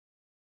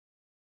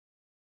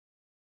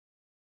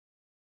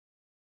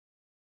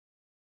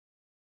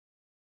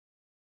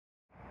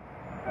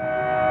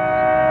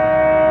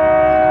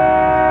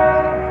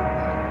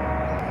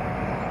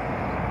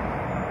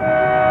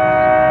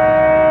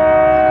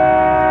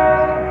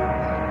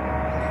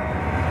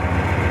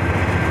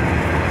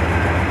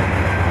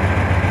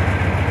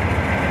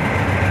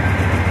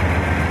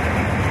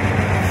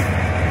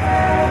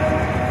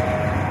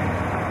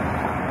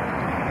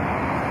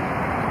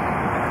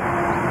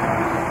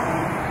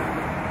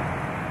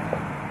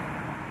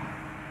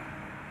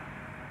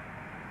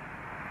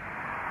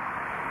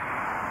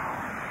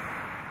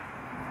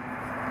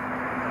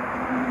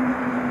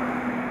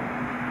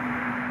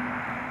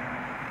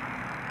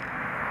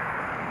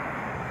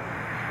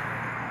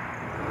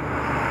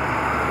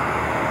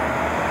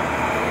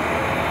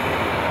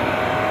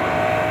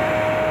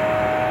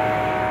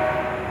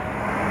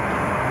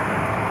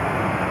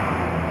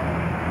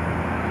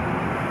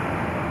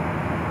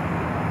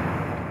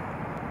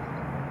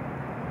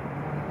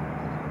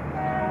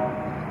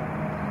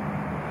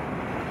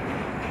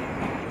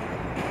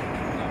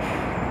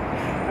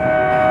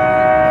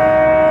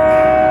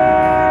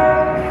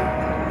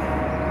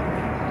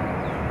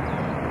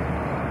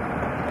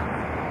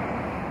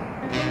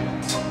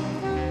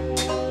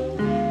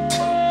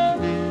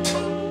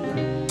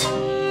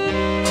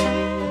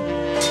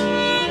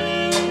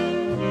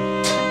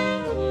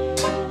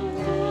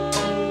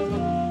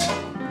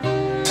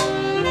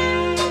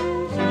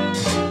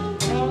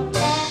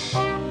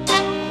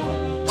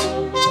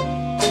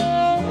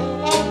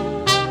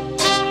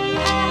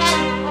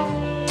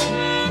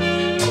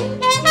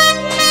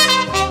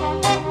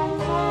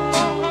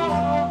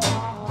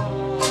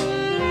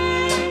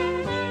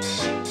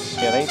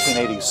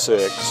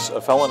1836,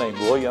 a fellow named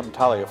William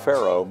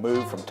Taliaferro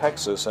moved from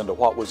Texas into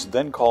what was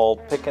then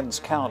called Pickens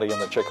County in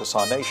the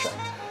Chickasaw Nation.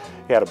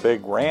 He had a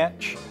big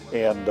ranch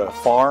and a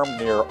farm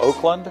near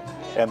Oakland,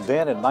 and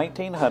then in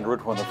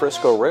 1900, when the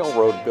Frisco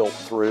Railroad built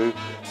through,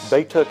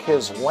 they took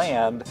his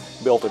land,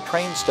 built a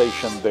train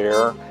station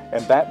there,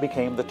 and that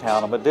became the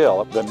town of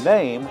Madill. The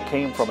name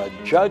came from a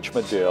Judge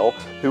Madill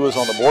who was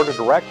on the board of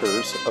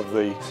directors of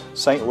the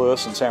St.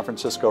 Louis and San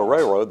Francisco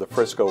Railroad, the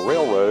Frisco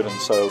Railroad, and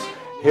so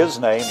his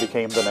name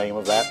became the name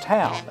of that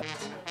town.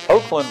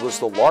 Oakland was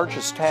the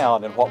largest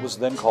town in what was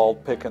then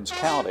called Pickens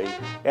County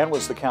and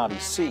was the county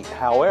seat.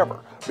 However,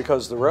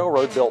 because the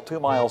railroad built 2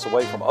 miles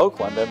away from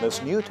Oakland and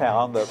this new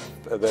town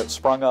that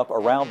sprung up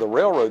around the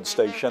railroad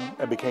station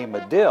and became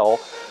Madill,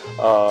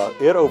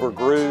 it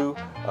overgrew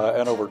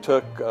and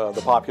overtook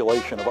the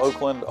population of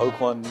Oakland.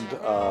 Oakland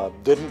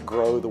didn't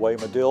grow the way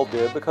Madill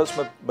did because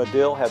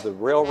Madill had the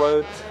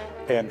railroad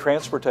and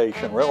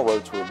transportation.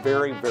 Railroads were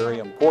very, very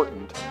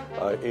important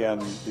in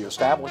the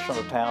establishment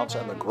of towns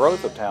and the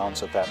growth of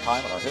towns at that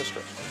time in our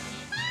history.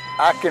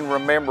 I can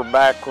remember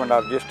back when I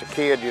was just a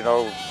kid, you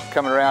know,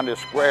 coming around this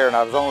square, and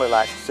I was only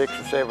like 6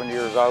 or 7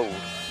 years old.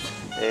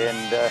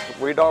 And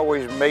we'd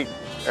always meet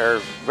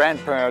our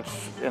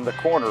grandparents in the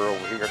corner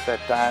over here at that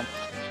time.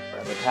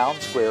 And the town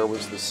square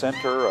was the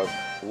center of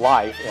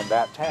life in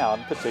that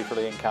town,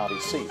 particularly in county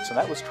seats, and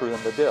that was true in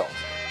Madill.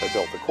 They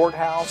built the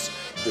courthouse,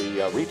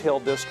 the retail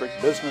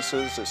district,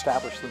 businesses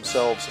established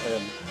themselves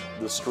in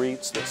the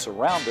streets that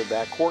surrounded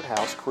that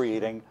courthouse,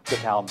 creating the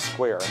town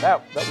square. And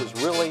that was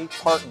really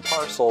part and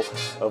parcel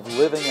of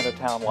living in a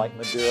town like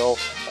Madill,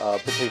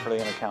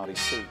 particularly in a county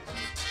seat.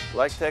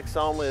 Lake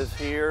Texoma is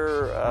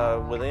here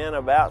within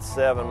about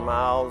 7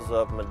 miles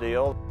of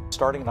Madill.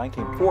 Starting in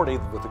 1940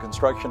 with the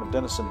construction of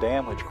Denison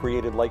Dam, which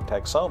created Lake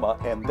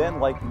Texoma, and then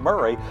Lake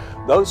Murray,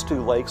 those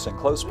two lakes in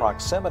close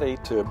proximity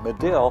to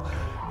Madill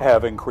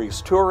have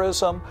increased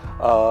tourism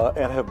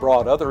and have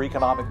brought other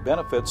economic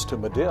benefits to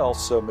Madill.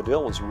 So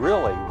Madill has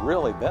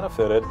really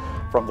benefited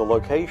from the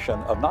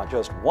location of not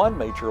just one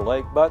major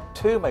lake, but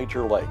 2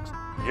 major lakes.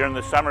 During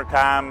the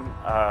summertime,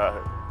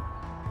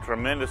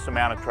 tremendous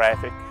amount of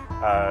traffic.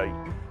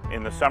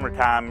 In the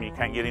summertime, you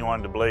can't get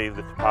anyone to believe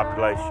that the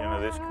population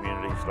of this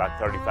community is like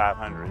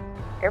 3,500.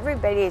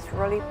 Everybody is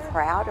really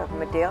proud of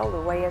Madill,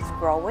 the way it's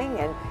growing,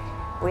 and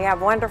we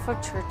have wonderful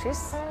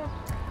churches,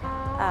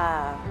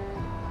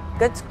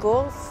 good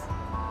schools,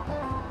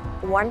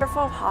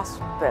 wonderful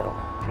hospital.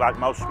 Like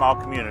most small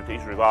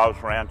communities, revolves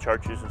around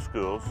churches and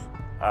schools.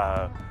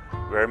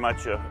 Very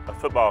much a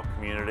football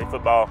community.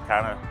 Football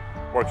kind of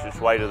works its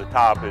way to the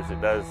top as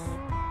it does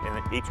in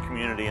each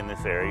community in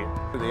this area.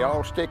 They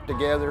all stick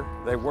together,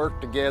 they work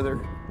together,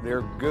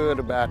 they're good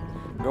about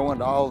going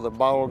to all the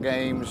ball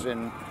games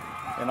and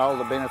all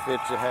the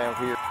benefits they have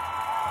here.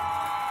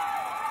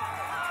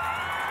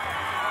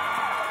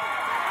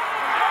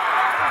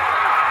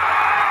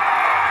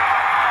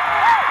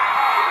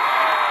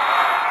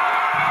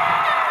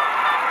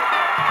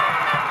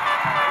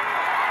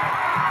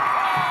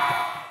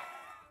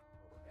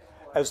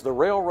 As the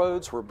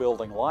railroads were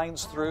building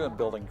lines through and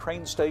building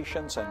train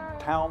stations and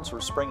towns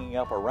were springing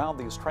up around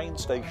these train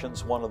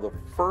stations, one of the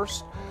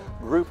first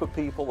group of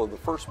people, or the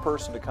first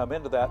person to come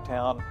into that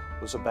town,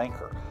 was a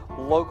banker.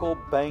 Local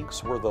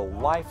banks were the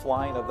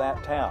lifeline of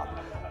that town.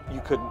 You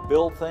couldn't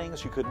build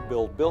things, you couldn't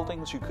build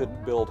buildings, you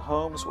couldn't build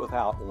homes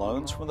without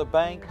loans from the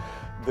bank.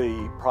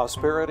 The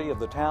prosperity of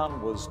the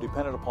town was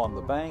dependent upon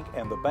the bank,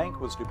 and the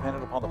bank was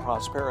dependent upon the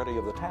prosperity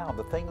of the town,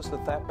 the things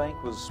that that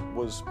bank was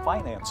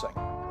financing.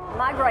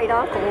 My great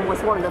uncle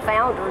was one of the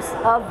founders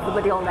of the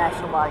Madill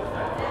National Bank.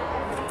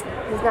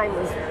 His name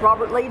was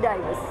Robert Lee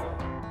Davis.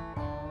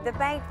 The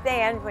bank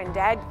then, when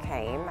Dad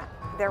came,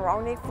 there were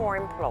only 4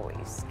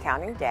 employees,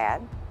 counting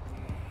Dad.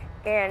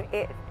 And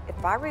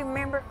if I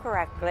remember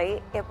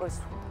correctly, it was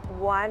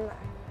 1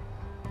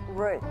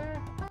 room.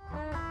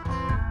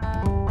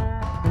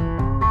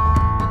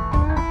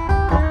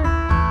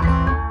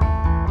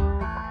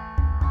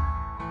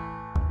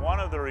 One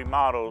of the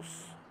remodels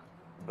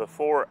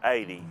before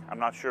 80, I'm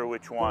not sure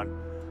which one,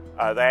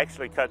 they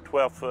actually cut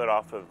 12 foot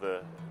off of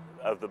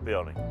the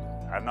building.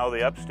 I know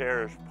the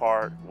upstairs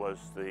part was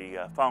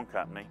the phone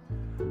company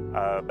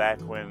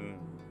back when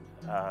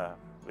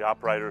the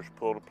operators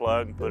pulled a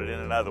plug and put it in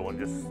another one,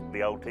 just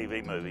the old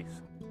TV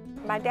movies.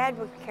 My dad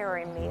would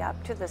carry me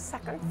up to the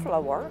 2nd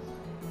floor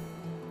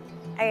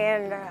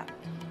and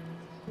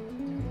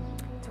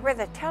to where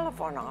the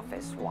telephone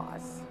office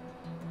was.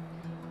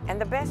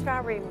 And the best I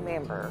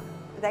remember,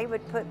 they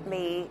would put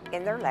me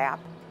in their lap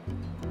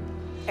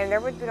and there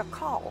would be a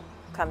call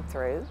come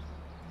through.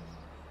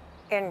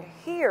 And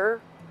here,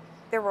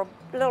 there were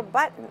little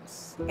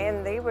buttons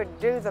and they would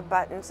do the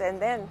buttons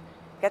and then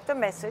get the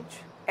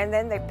message, and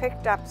then they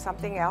picked up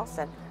something else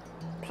and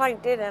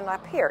plugged it in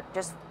up here. It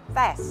just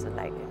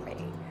fascinated me.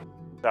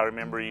 I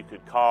remember you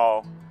could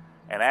call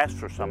and ask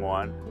for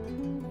someone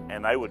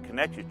and they would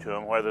connect you to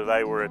them, whether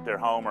they were at their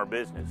home or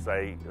business.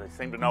 They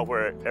seemed to know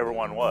where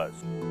everyone was.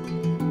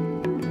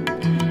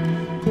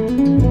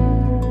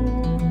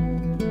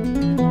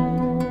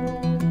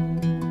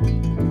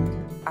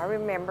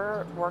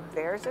 worked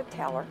there as a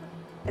teller.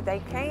 They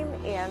came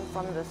in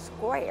from the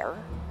square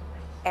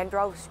and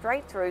drove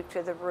straight through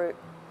to the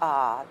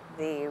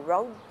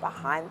road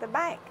behind the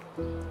bank.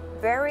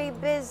 Very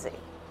busy,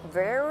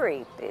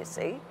 very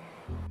busy.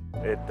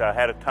 It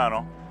had a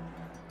tunnel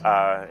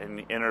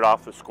and entered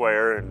off the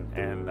square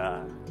and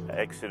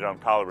exited on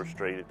Tolliver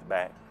Street at the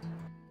back.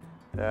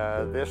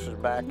 This is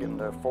back in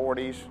the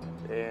 40s,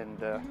 and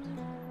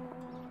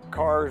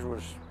cars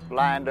was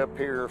lined up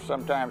here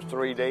sometimes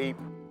 3 deep.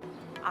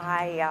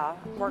 I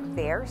worked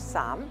there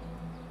some,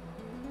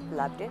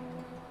 loved it.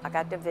 I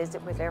got to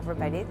visit with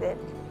everybody that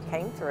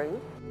came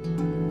through.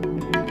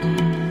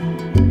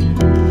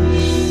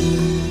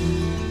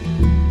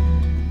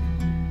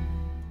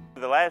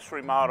 The last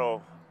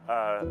remodel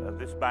of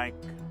this bank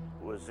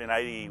was in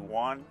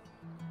 '81.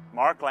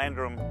 Mark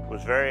Landrum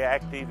was very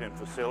active in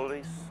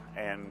facilities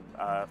and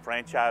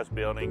franchise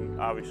building,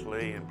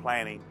 obviously, and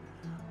planning.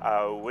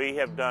 We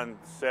have done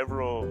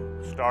several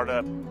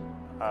startup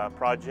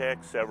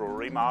projects, several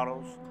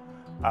remodels.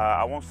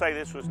 I won't say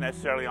this was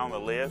necessarily on the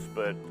list,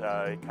 but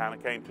it kind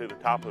of came to the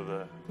top of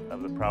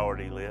the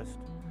priority list.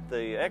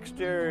 The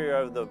exterior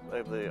of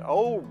the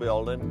old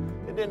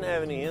building, it didn't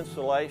have any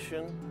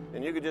insulation,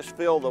 and you could just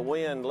feel the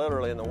wind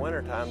literally in the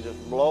wintertime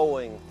just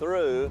blowing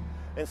through.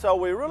 And so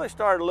we really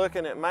started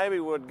looking at maybe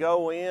we'd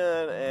go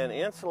in and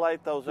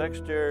insulate those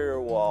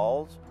exterior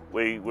walls.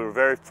 We were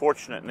very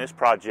fortunate in this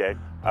project,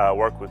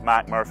 worked with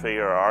Mike Murphy,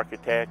 our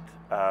architect,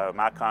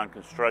 Micon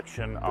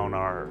Construction on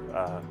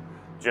our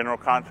general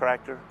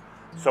contractor.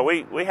 So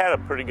we had a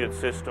pretty good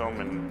system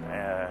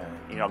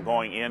and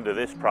going into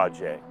this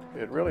project.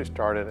 It really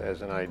started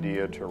as an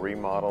idea to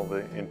remodel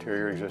the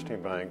interior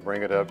existing bank,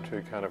 bring it up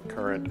to kind of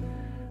current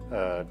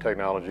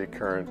technology,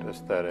 current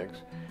aesthetics.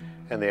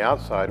 And the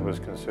outside was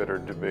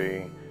considered to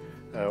be,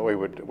 we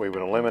would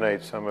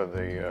eliminate some of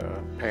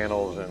the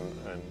panels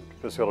and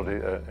facility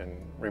and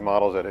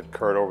remodels that had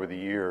occurred over the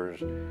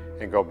years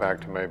and go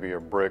back to maybe a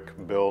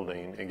brick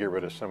building and get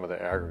rid of some of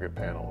the aggregate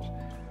panels.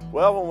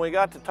 Well, when we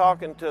got to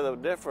talking to the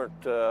different,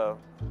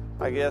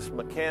 I guess,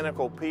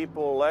 mechanical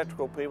people,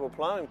 electrical people,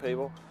 plumbing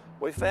people,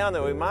 we found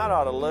that we might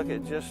ought to look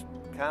at just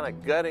kind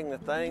of gutting the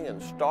thing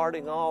and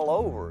starting all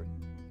over.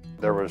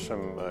 There was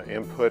some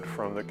input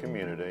from the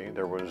community.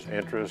 There was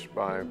interest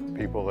by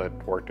people that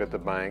worked at the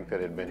bank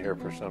that had been here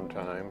for some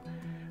time,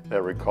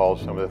 that recalled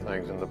some of the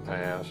things in the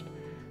past,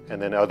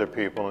 and then other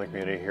people in the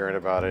community hearing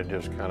about it,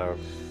 just kind of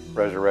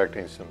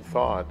resurrecting some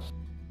thoughts.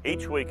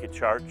 Each week at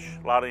church,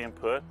 a lot of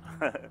input.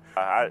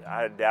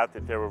 I doubt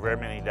that there were very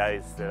many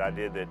days that I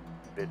did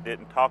that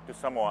didn't talk to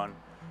someone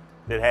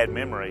that had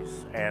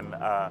memories. And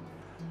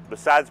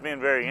besides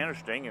being very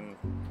interesting and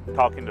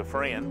talking to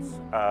friends,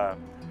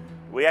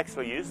 we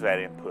actually use that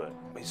input.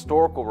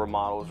 Historical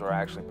remodels are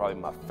actually probably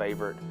my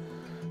favorite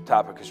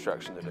type of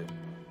construction to do.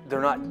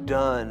 They're not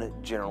done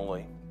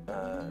generally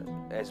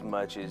as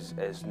much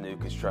as new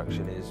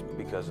construction is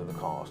because of the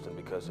cost and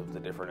because of the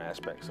different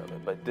aspects of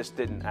it. But this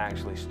didn't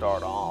actually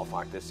start off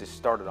like this. This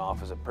started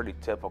off as a pretty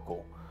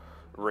typical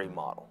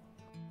remodel.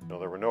 No,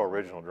 there were no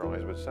original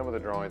drawings, but some of the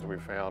drawings we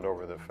found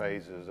over the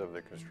phases of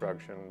the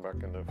construction back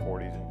in the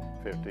 40s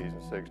and 50s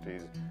and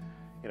 60s,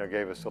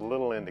 gave us a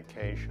little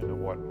indication of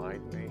what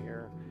might be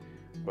here,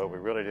 but we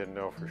really didn't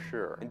know for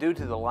sure. And due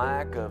to the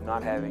lack of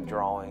not having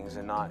drawings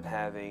and not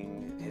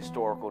having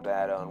historical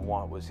data on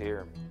what was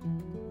here,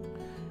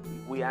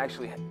 we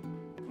actually,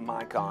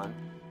 Micon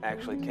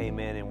actually came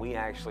in and we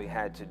actually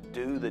had to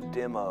do the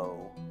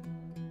demo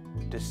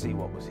to see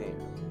what was here.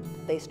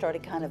 They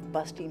started kind of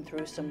busting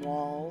through some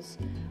walls.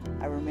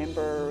 I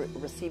remember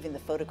receiving the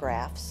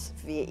photographs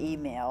via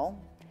email,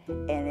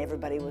 and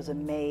everybody was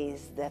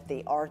amazed that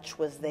the arch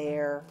was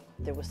there.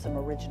 There was some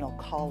original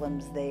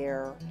columns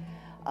there,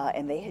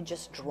 and they had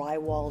just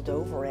drywalled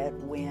over it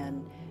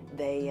when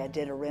they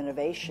did a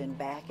renovation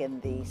back in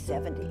the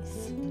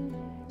 70s.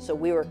 So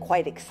we were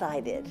quite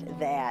excited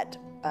that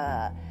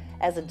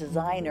as a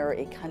designer,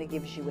 it kind of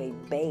gives you a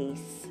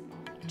base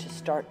to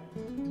start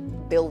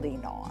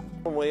building on.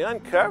 When we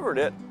uncovered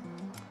it,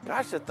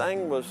 gosh, the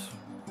thing was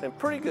in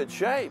pretty good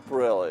shape,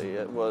 really.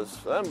 It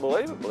was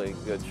unbelievably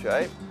good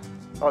shape.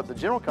 The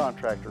general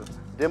contractor,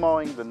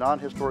 demoing the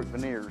non-historic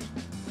veneers,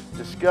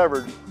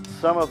 discovered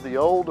some of the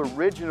old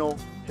original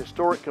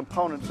historic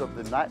components of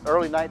the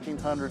early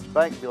 1900s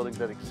bank building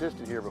that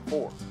existed here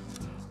before.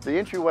 The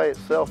entryway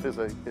itself is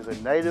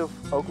a native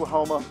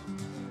Oklahoma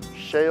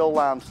shale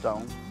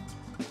limestone.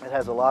 It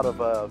has a lot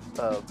of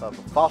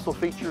fossil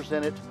features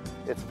in it.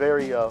 It's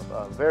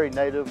very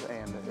native,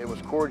 and it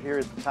was quarried here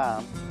at the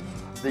time.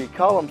 The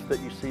columns that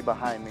you see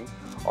behind me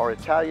are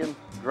Italian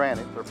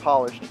granite. They're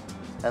polished,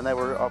 and they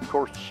were, of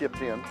course,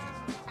 shipped in.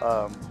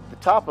 The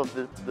top of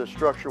the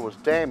structure was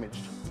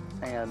damaged,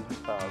 and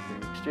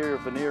the exterior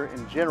veneer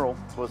in general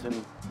was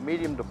in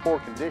medium to poor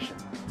condition.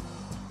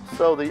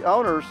 So the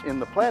owners in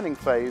the planning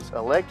phase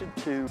elected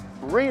to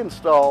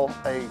reinstall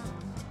a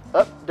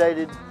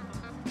updated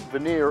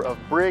veneer of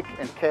brick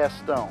and cast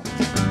stone.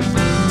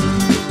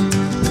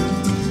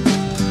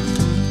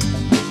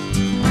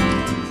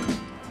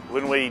 We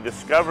When we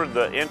discovered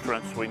the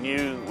entrance, we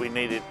knew we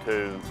needed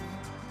to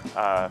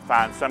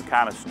find some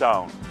kind of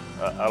stone,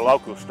 a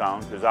local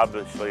stone, because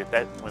obviously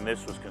when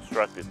this was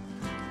constructed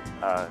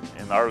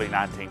in the early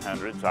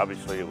 1900s,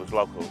 obviously it was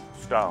local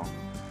stone.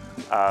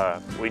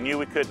 We knew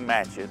we couldn't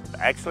match it.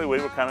 Actually, we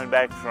were coming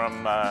back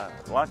from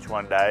lunch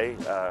one day,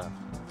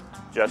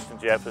 Justin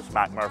Jeffers,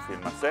 Mike Murphy,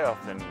 and myself,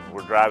 and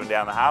we're driving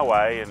down the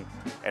highway,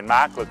 and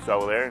Mike looks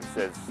over there and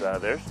says,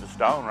 there's the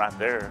stone right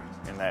there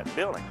in that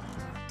building.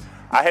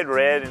 I had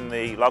read in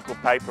the local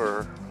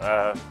paper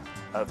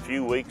a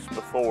few weeks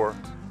before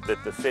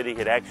that the city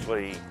had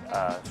actually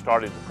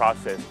started the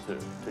process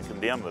to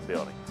condemn the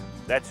building.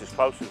 That's as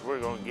close as we're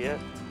going to get,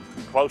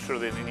 closer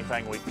than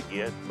anything we could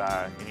get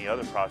by any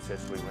other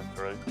process we went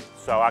through.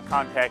 So I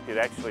contacted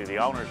actually the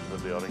owners of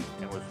the building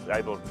and was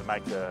able to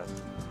make a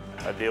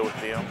deal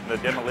with them. The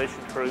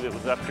demolition crew that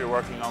was up here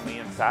working on the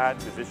inside,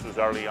 because this was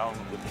early on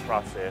with the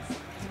process,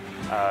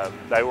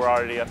 they were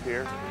already up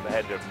here. They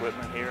had their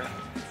equipment here.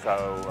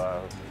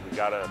 So we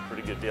got a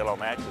pretty good deal on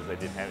that because they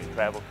didn't have any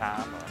travel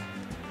time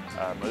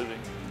moving.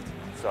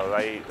 So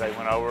they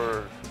went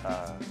over,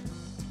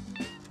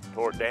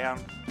 tore it down,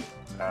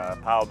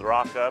 piled the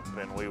rock up,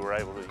 and we were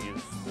able to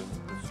use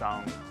the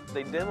stone.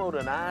 They demoed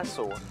an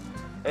eyesore,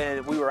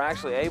 and we were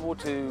actually able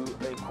to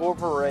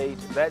incorporate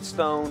that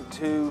stone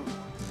to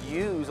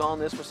use on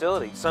this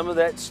facility. Some of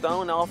that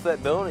stone off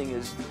that building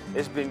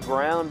has been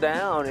ground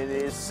down and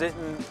is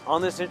sitting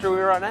on this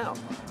entryway right now,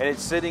 and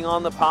it's sitting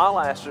on the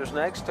pilasters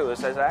next to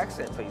us as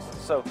accent pieces.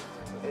 So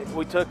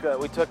we took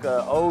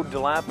a old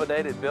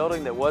dilapidated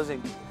building that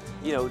wasn't,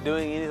 you know,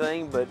 doing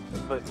anything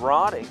but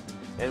rotting,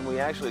 and we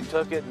actually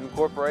took it and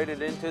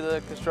incorporated it into the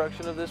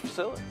construction of this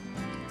facility.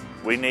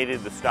 We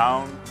needed the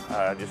stone.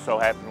 Just so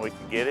happened we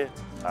could get it.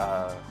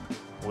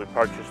 We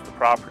purchased the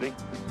property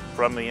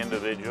from the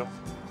individual,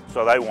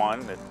 so they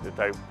won that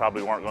they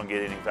probably weren't going to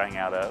get anything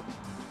out of.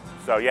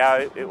 So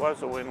yeah, it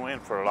was a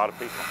win-win for a lot of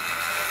people.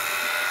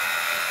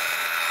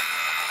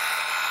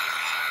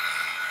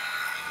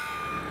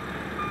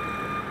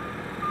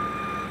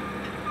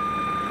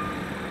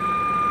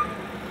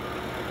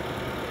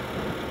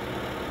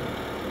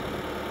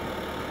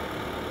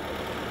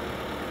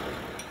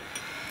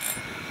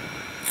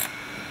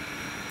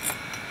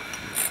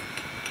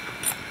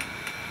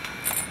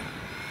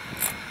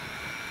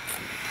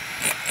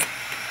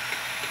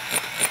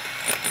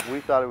 We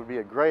thought it would be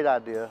a great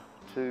idea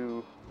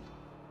to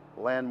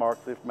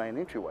landmark the main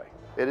entryway.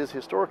 It is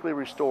historically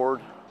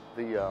restored.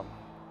 The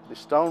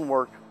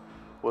stonework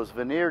was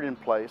veneered in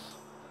place.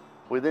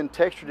 We then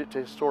textured it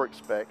to historic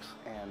specs,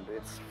 and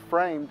it's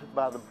framed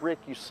by the brick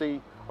you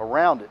see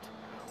around it.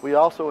 We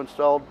also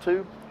installed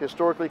 2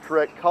 historically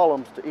correct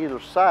columns to either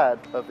side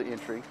of the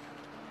entry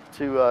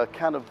to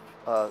kind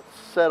of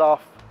set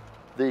off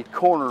the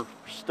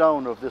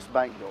cornerstone of this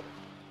bank building.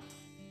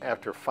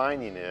 After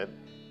finding it,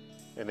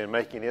 and then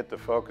making it the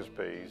focus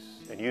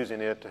piece and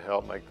using it to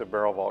help make the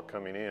barrel vault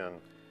coming in,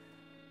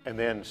 and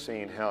then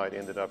seeing how it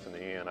ended up in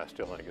the end, I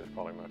still think it's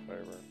probably my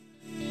favorite.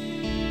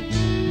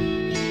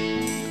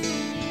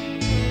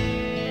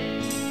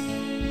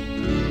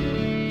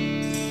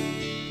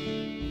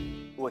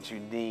 What's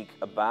unique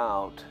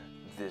about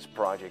this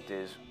project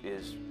is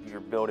you're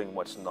building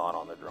what's not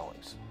on the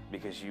drawings,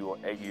 because you're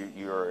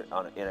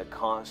in a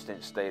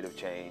constant state of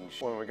change.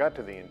 When we got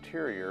to the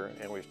interior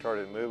and we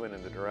started moving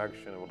in the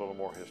direction of a little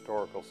more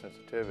historical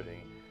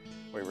sensitivity,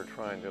 we were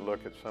trying to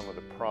look at some of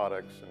the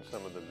products and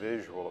some of the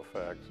visual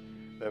effects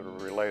that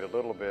would relate a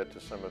little bit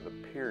to some of the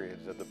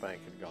periods that the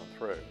bank had gone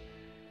through.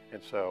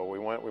 And so we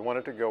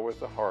wanted to go with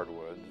the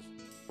hardwoods.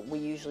 We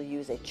usually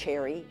use a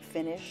cherry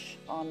finish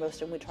on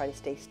most of them. We try to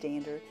stay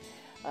standard.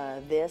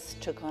 This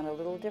took on a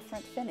little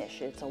different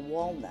finish. It's a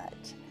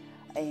walnut,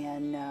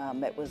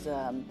 and it was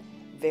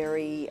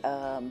very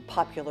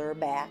popular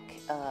back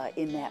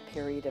in that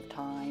period of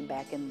time,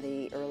 back in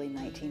the early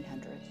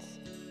 1900s.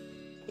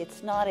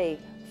 It's not a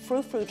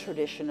frou-frou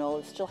traditional.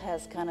 It still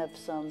has kind of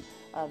some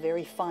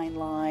very fine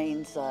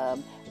lines,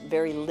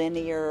 very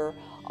linear,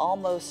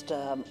 almost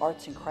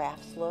arts and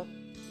crafts look.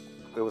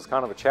 It was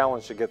kind of a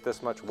challenge to get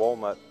this much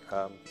walnut,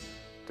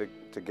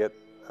 to get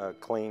a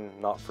clean,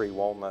 knot-free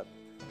walnut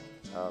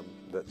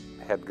that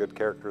had good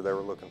character they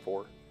were looking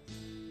for.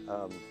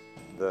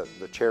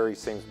 The cherry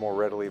seems more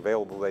readily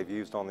available they've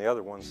used on the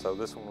other ones, so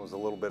this one was a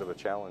little bit of a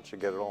challenge to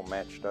get it all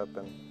matched up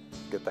and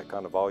get that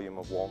kind of volume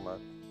of walnut.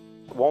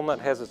 Walnut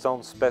has its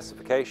own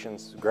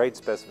specifications, grade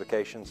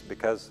specifications,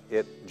 because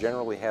it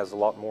generally has a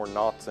lot more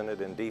knots in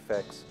it and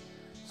defects,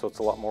 so it's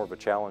a lot more of a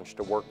challenge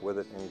to work with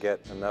it and get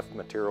enough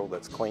material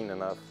that's clean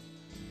enough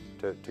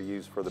to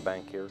use for the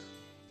bank here.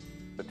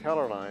 The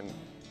teller line,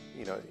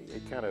 you know,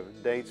 it kind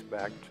of dates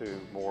back to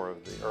more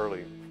of the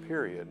early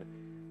period,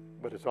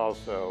 but it's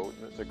also,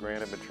 the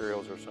granite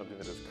materials are something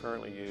that is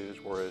currently used,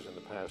 whereas in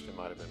the past it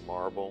might have been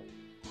marble.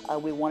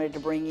 We wanted to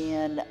bring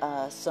in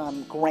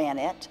some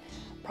granite.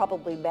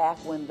 Probably back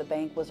when the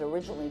bank was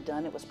originally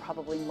done, it was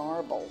probably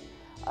marble.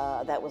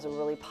 That was a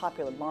really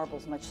popular.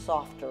 Marble's much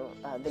softer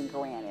than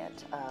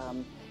granite.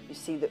 You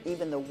see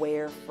even the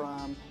wear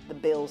from the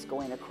bills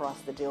going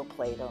across the dill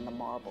plate on the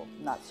marble,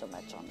 not so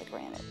much on the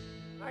granite.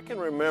 I can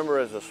remember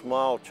as a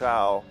small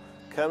child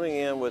coming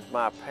in with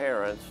my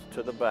parents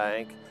to the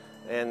bank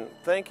and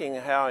thinking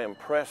how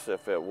impressive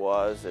it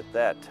was at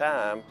that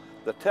time.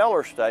 The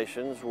teller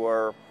stations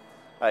were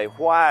a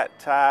white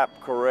type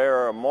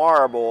Carrara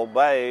marble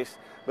base,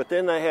 but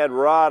then they had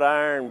wrought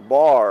iron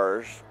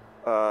bars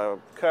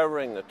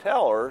covering the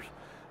tellers.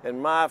 And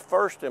my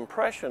first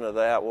impression of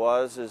that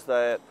is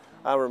that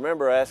I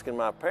remember asking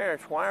my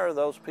parents, why are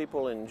those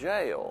people in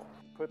jail?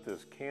 Put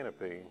this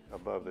canopy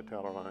above the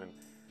teller line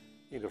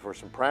either for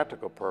some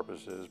practical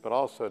purposes, but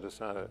also to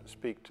kind of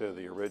speak to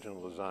the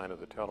original design of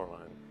the teller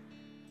line.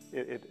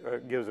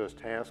 It gives us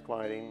task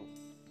lighting.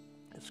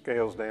 It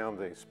scales down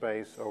the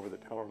space over the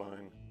teller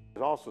line.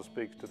 It also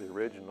speaks to the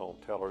original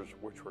tellers,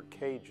 which were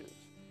cages.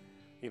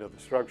 You know, the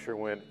structure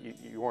went,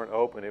 you weren't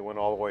open, it went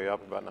all the way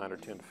up about 9 or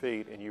 10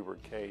 feet, and you were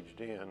caged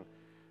in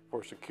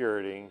for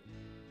security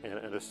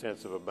and a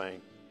sense of a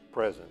bank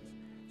presence.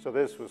 So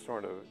this was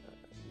sort of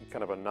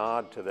kind of a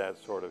nod to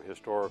that sort of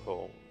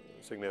historical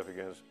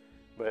significance,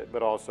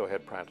 but also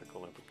had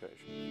practical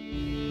implications.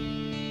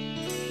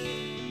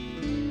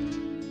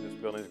 This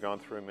building's gone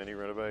through many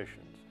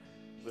renovations.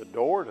 The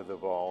door to the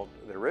vault,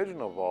 the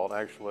original vault,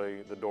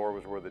 actually the door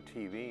was where the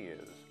TV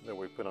is that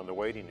we put on the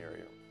waiting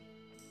area.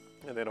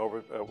 And then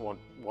over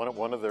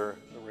one of their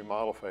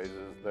remodel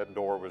phases, that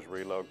door was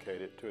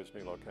relocated to its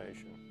new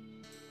location.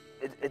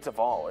 It's a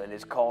vault, and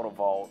it's called a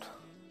vault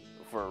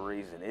for a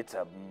reason. It's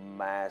a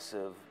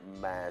massive,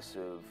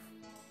 massive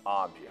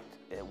object,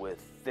 and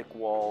with thick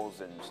walls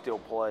and steel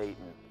plate.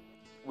 And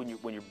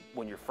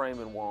when you're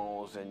framing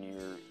walls and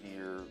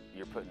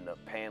you're putting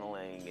up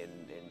paneling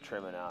and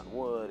trimming out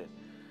wood,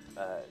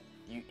 and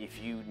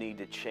if you need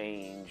to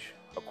change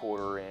a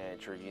 1/4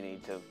 inch or you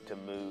need to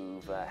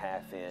move a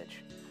 1/2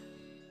 inch,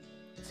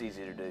 it's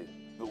easy to do.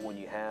 But when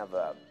you have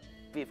a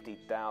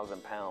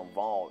 50,000-pound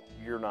vault,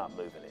 you're not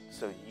moving it.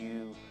 So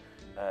you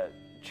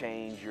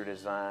change your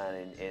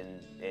design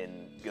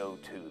and go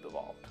to the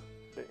vault.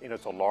 You know,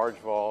 it's a large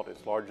vault.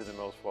 It's larger than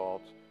most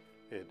vaults.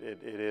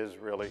 It is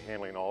really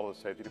handling all of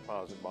the safety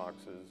deposit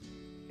boxes.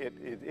 It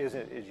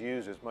isn't as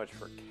used as much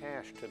for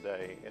cash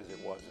today as it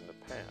was in the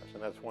past,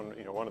 and that's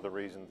one of the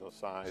reasons the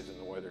size and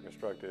the way they're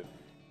constructed.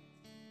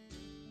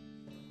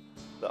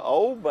 The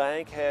old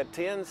bank had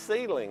tin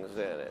ceilings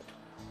in it.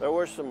 There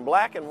were some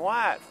black and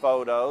white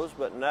photos,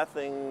 but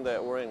nothing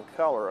that were in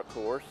color, of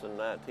course, in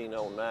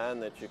 1909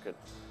 that you could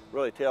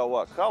really tell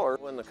what color.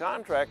 When the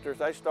contractors,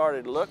 they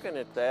started looking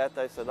at that,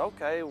 they said,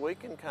 okay, we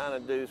can kind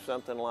of do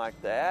something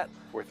like that.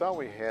 We thought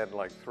we had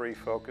like 3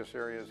 focus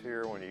areas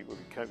here. When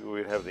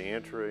we'd have the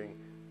entry,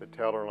 the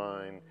teller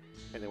line,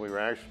 and then we were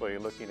actually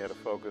looking at a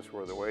focus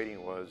where the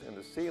waiting was, and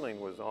the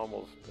ceiling was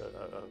almost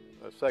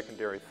a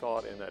secondary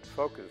thought in that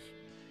focus.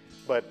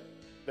 But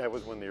that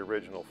was when the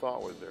original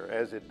thought was there.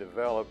 As it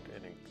developed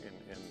and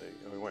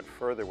we went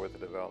further with the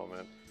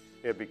development,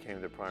 it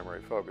became the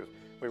primary focus.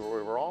 We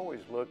were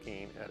always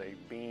looking at a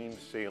beam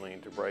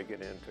ceiling to break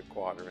it into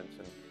quadrants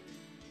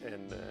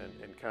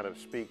and kind of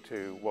speak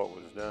to what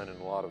was done in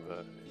a lot of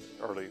the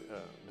early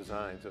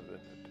designs of the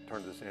turn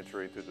of the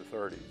century through the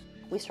 30s.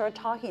 We started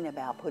talking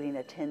about putting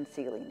a tin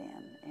ceiling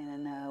in,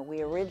 and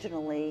we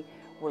originally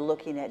were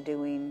looking at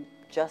doing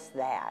just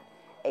that,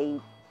 a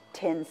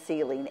tin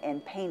ceiling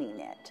and painting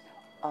it.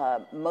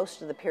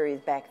 Most of the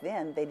periods back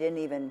then, they didn't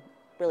even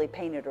really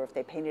paint it, or if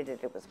they painted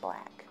it, it was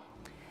black.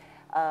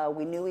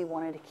 We knew we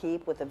wanted to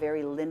keep with a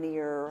very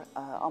linear,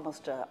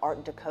 almost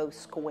Art Deco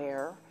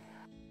square.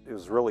 It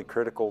was really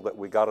critical that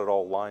we got it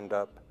all lined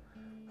up.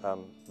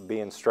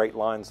 Being straight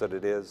lines that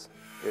it is,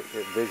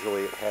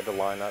 visually it had to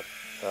line up.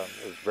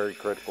 It was very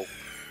critical.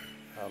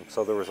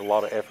 So there was a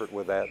lot of effort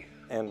with that.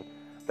 And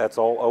that's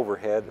all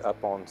overhead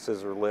up on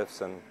scissor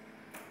lifts and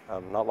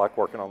not like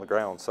working on the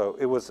ground. So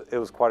it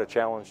was quite a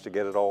challenge to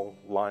get it all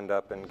lined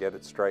up and get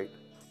it straight.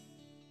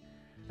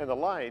 And the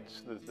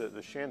lights,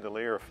 the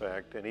chandelier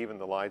effect, and even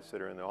the lights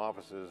that are in the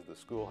offices, the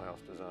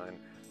schoolhouse design,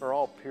 are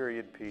all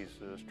period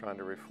pieces trying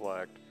to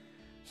reflect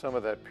some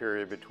of that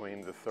period between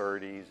the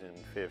 30s and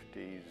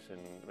 50s and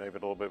maybe a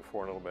little bit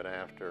before and a little bit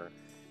after,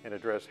 and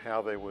address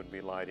how they would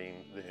be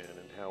lighting then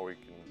and how we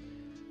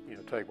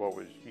can take what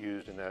was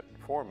used in that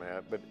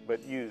format,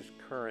 but use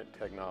current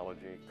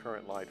technology,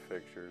 current light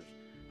fixtures,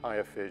 high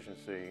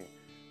efficiency,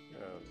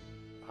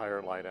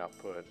 higher light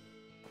output.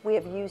 We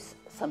have used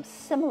some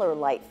similar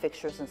light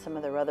fixtures in some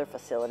of their other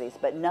facilities,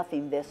 but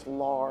nothing this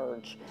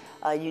large.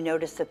 You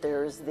notice that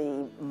there's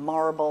the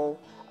marble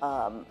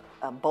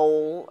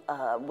bowl,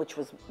 which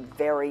was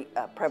very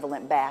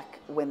prevalent back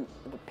when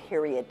the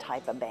period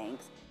type of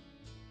banks.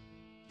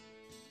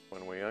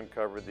 When we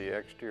uncovered the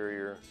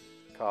exterior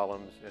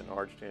columns and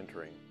arched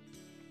entry,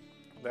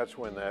 that's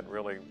when that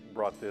really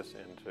brought this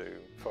into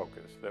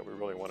focus, that we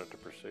really wanted to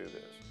pursue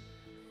this.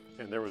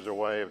 And there was a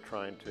way of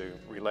trying to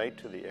relate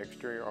to the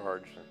exterior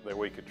arch that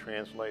we could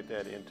translate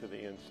that into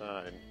the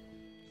inside.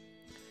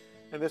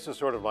 And this is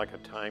sort of like a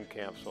time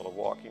capsule of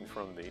walking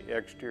from the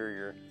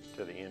exterior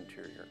to the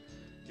interior.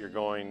 You're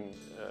going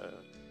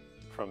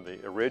from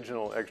the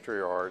original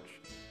exterior arch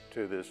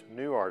to this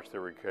new arch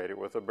that we created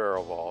with a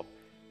barrel vault.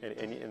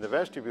 And the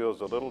vestibule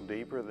is a little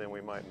deeper than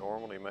we might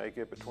normally make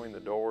it between the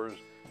doors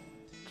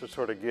to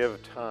sort of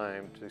give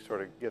time to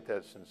sort of get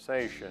that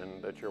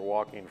sensation that you're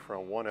walking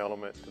from one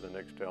element to the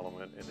next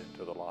element and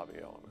into the lobby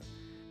element.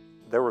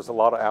 There was a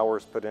lot of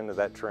hours put into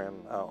that trim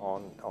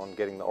on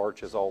getting the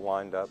arches all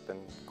lined up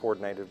and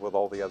coordinated with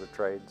all the other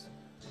trades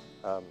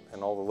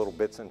and all the little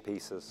bits and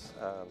pieces.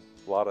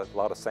 A lot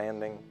of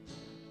sanding,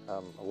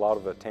 a lot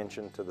of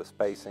attention to the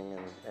spacing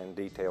and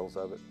details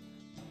of it.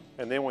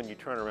 And then when you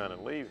turn around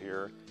and leave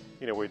here,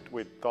 you know,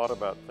 we thought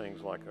about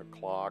things like a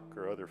clock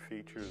or other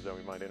features that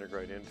we might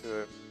integrate into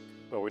it,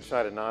 but we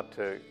decided not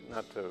to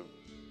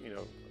you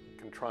know,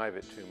 contrive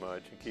it too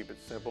much and keep it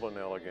simple and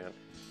elegant,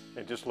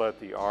 and just let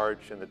the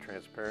arch and the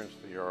transparency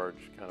of the arch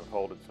kind of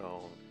hold its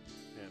own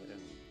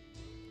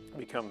and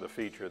become the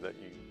feature that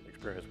you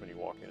experience when you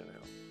walk in and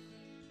out.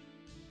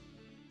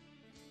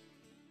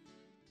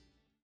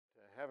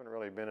 I haven't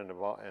really been in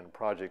a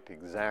project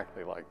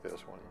exactly like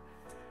this one,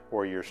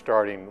 where you're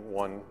starting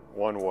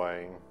one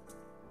way,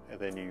 and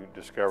then you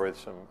discover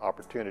some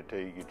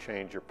opportunity, you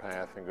change your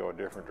path and go a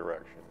different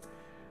direction.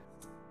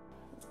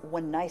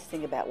 One nice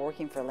thing about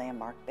working for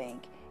Landmark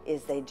Bank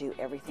is they do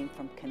everything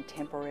from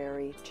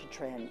contemporary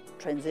to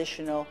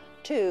transitional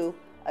to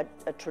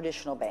a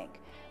traditional bank,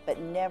 but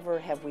never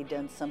have we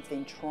done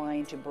something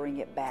trying to bring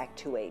it back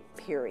to a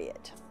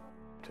period.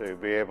 To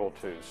be able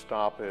to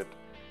stop it,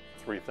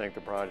 rethink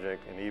the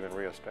project, and even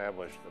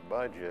reestablish the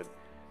budget,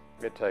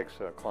 it takes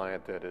a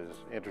client that is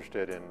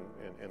interested in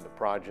the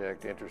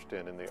project,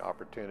 interested in the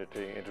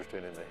opportunity,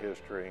 interested in the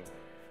history.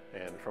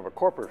 And from a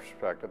corporate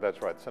perspective,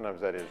 that's right, sometimes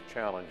that is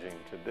challenging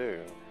to do.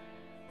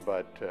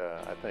 But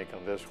I think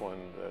on this one,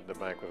 the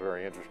bank was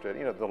very interested.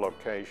 You know, the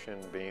location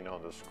being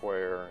on the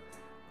square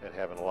and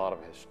having a lot of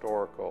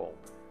historical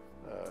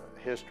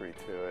history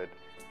to it.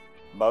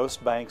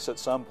 Most banks at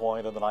some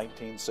point in the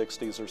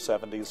 1960s or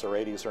 70s or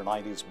 80s or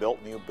 90s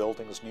built new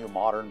buildings, new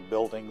modern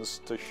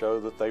buildings to show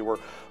that they were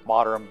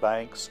modern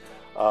banks.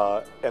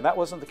 And that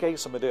wasn't the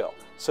case in Madill.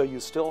 So you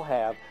still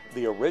have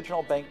the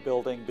original bank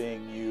building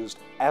being used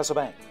as a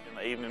bank. In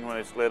the evening when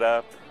it's lit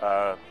up,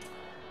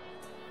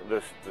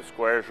 the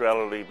square is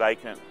relatively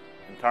vacant.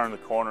 You can turn the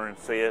corner and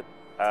see it.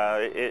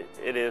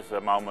 It is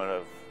a moment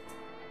of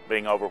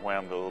being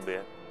overwhelmed a little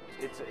bit.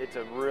 It's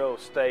a real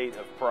state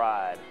of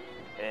pride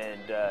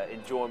and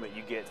enjoyment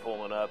you get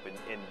pulling up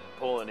and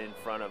pulling in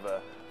front of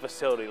a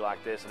facility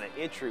like this and an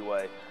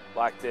entryway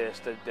like this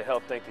to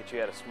help think that you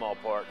had a small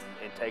part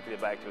in taking it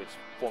back to its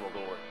former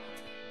glory.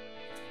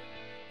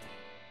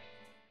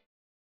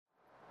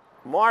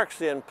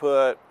 Mark's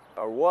input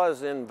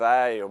was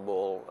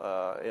invaluable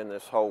in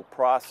this whole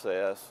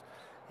process.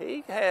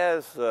 He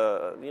has,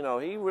 you know,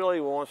 he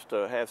really wants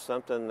to have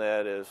something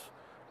that is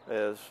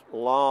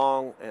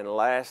long and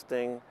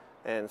lasting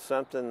and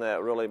something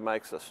that really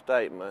makes a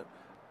statement.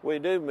 We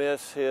do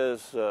miss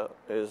his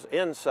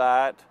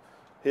insight,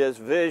 his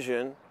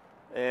vision,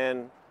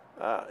 and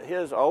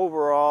his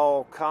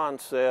overall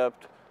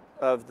concept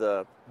of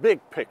the big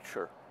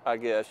picture, I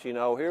guess. You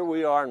know, here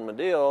we are in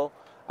Madill.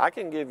 I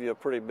can give you a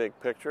pretty big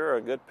picture,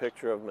 a good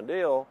picture of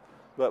Madill,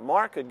 but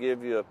Mark could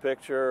give you a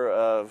picture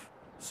of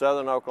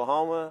southern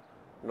Oklahoma,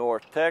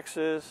 North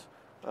Texas,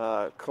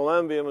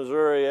 Columbia,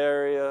 Missouri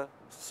area,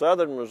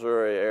 southern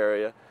Missouri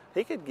area.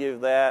 He could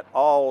give that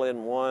all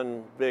in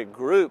one big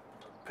group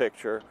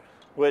picture,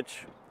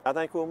 which I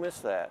think we'll miss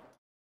that.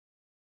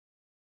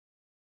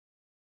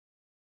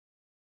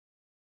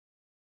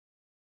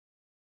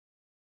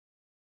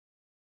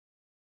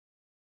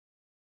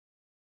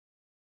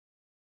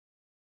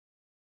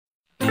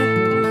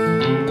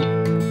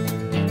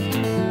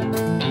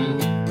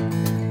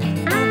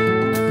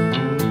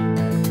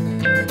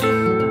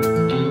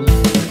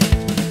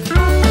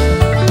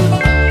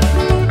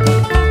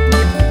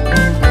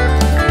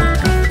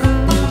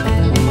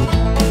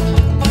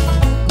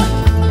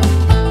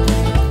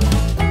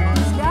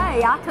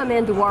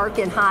 Into work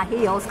in high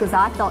heels because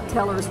I thought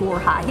tellers wore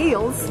high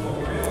heels,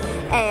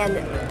 and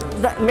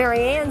Mary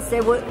Ann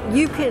said, well,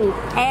 you can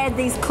add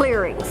these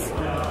clearings.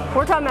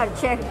 We're talking about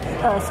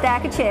a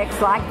stack of checks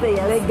like this.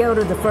 They go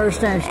to the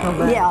First National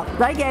Bank. Yeah,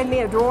 they gave me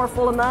a drawer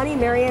full of money.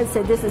 Mary Ann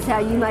said, this is how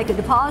you make a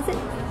deposit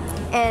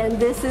and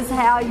this is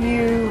how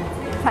you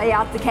pay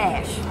out the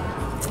cash.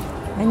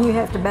 And you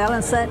have to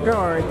balance that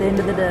drawer at the end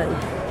of the day.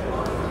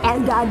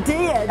 And I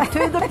did,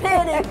 to the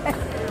penny.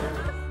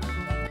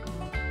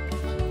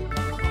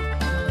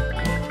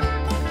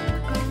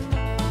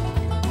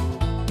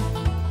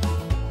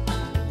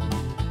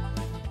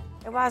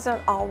 It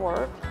wasn't all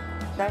work.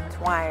 That's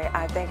why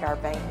I think our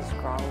bank has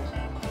grown.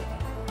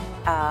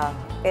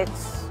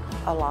 It's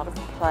a lot of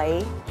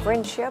play,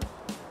 friendship.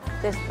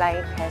 This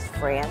bank has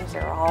friends.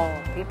 They're all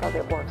people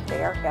that work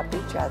there, help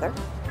each other.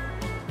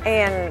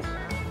 And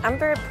I'm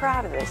very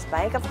proud of this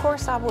bank. Of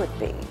course I would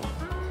be.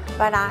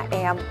 But I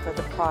am for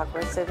the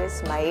progress that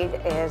it's made.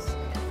 As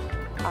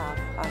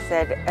I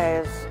said,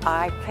 as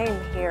I came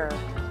here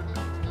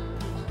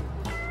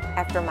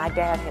after my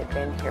dad had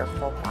been here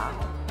for a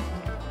while.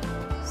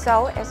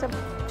 So as a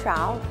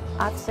child,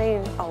 I've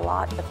seen a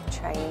lot of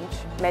change,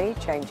 many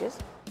changes.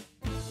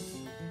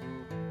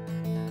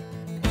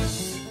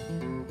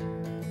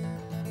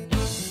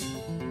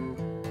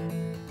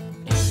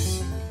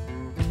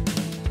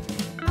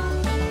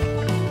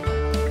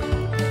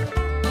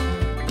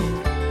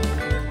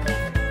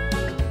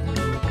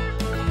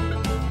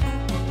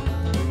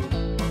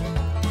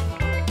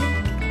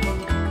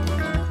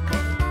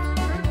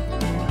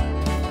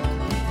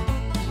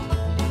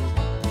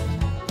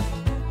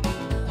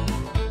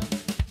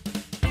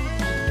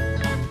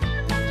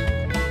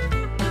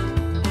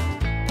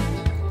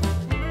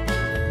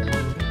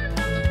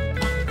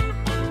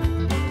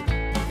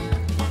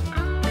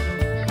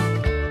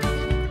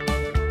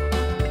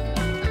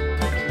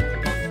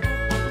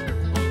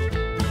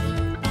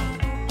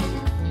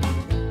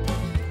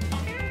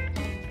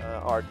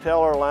 Our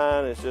teller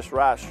line is just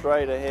right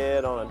straight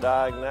ahead on a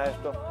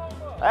diagonal.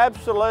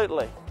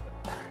 Absolutely.